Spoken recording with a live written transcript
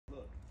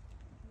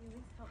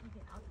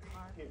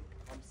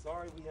I'm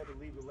sorry we had to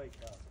leave the lake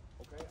house.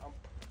 Okay?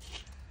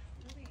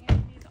 Really,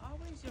 Anthony, it's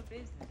always your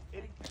business.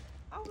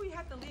 Oh, we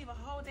have to leave a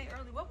whole day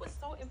early. What was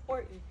so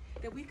important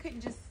that we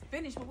couldn't just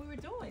finish what we were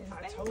doing?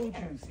 I told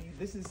you. See,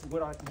 this is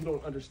what you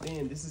don't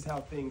understand. This is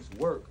how things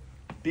work.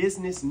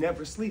 Business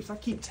never sleeps. I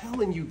keep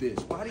telling you this.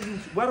 Why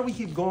do we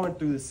keep going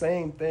through the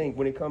same thing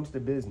when it comes to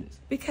business?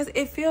 Because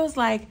it feels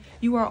like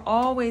you are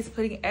always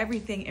putting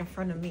everything in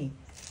front of me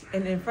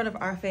and in front of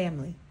our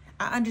family.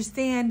 I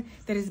understand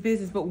that it's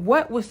business, but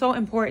what was so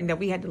important that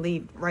we had to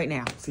leave right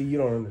now? See, you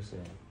don't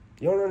understand.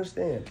 You don't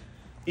understand.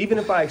 Even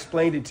if I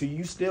explained it to you,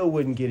 you still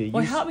wouldn't get it.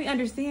 Well, help me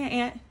understand,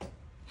 Aunt.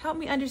 Help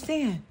me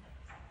understand.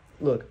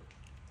 Look,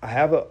 I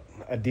have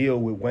a deal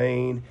with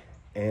Wayne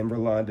and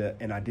Rolanda,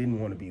 and I didn't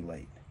want to be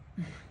late.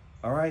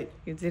 All right?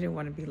 You didn't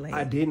want to be late.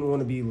 I didn't want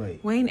to be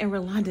late. Wayne and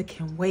Rolanda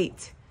can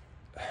wait.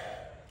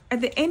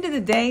 At the end of the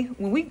day,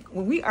 when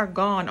we are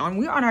gone,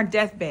 we're on our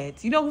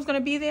deathbeds, you know who's going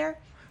to be there?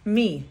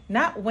 Me,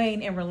 not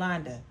Wayne and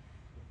Rolanda.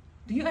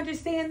 Do you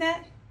understand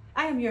that?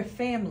 I am your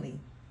family.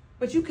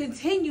 But you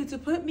continue to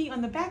put me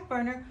on the back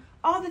burner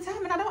all the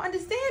time, and I don't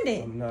understand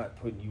it. I'm not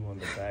putting you on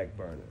the back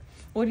burner.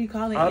 What do you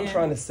call it? I'm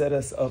trying to set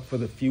us up for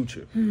the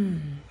future.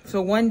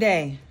 So one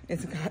day,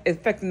 it's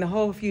affecting the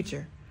whole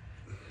future.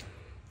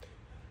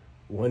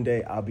 One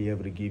day, I'll be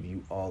able to give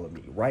you all of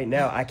me. Right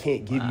now, I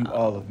can't give you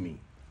all of me.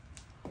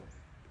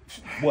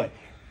 What?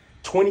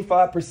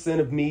 25%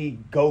 of me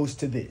goes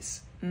to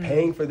this.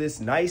 Paying for this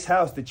nice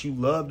house that you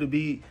love to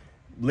be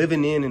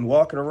living in and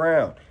walking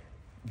around.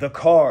 The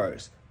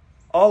cars.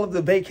 All of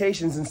the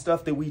vacations and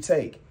stuff that we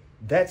take.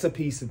 That's a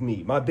piece of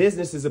me. My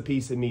business is a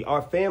piece of me.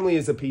 Our family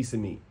is a piece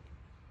of me.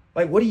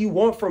 Like, what do you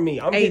want from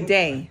me? A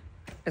day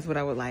is what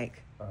I would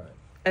like. All right.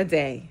 A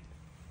day.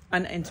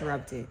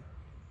 Uninterrupted.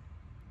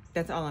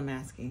 That's all I'm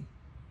asking.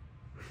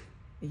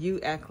 You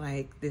act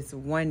like this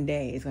one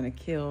day is going to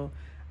kill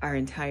our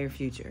entire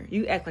future.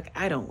 You act like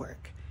I don't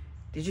work.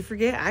 Did you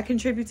forget I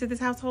contribute to this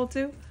household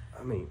too?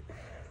 I mean...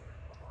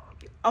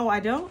 Oh, I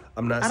don't?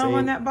 I'm not I saying... don't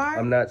run that bar?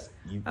 I'm not...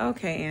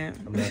 Okay, Aunt.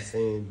 I'm not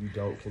saying you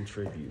don't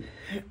contribute.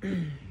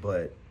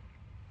 But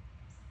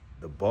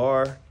the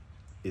bar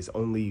is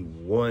only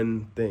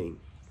one thing.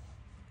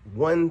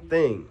 One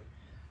thing.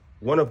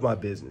 One of my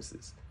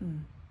businesses.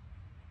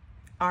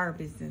 Our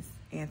business,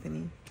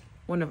 Anthony.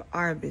 One of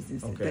our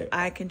businesses that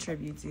I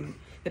contribute to,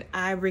 that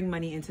I bring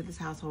money into this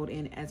household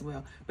in as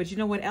well. But you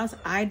know what else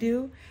I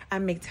do? I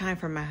make time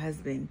for my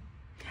husband.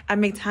 I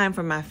make time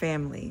for my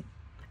family.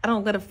 I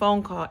don't let a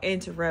phone call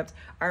interrupt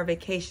our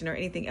vacation or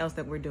anything else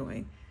that we're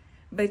doing.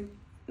 But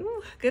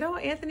good old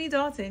Anthony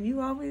Dalton,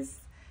 you always,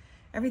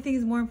 everything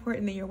is more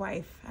important than your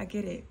wife. I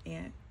get it,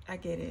 Aunt. I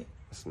get it.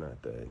 It's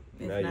not that.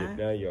 It's not?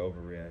 Now you're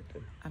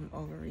overreacting. I'm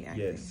overreacting.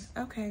 Yes.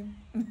 Okay.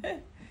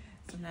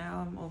 So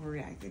now I'm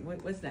overreacting.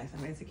 What's next?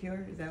 I'm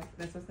insecure?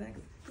 That's what's next?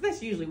 Because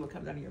that's usually what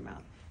comes out of your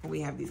mouth when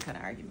we have these kind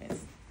of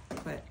arguments.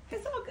 But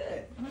it's all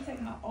good. I'm going to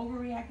take my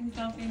overreacting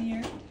self in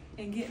here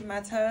and get in my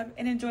tub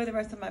and enjoy the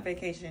rest of my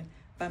vacation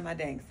by my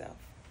dang self.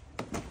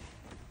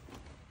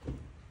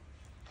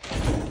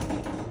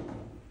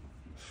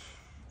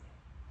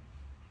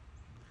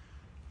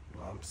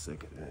 Well, I'm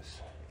sick of this.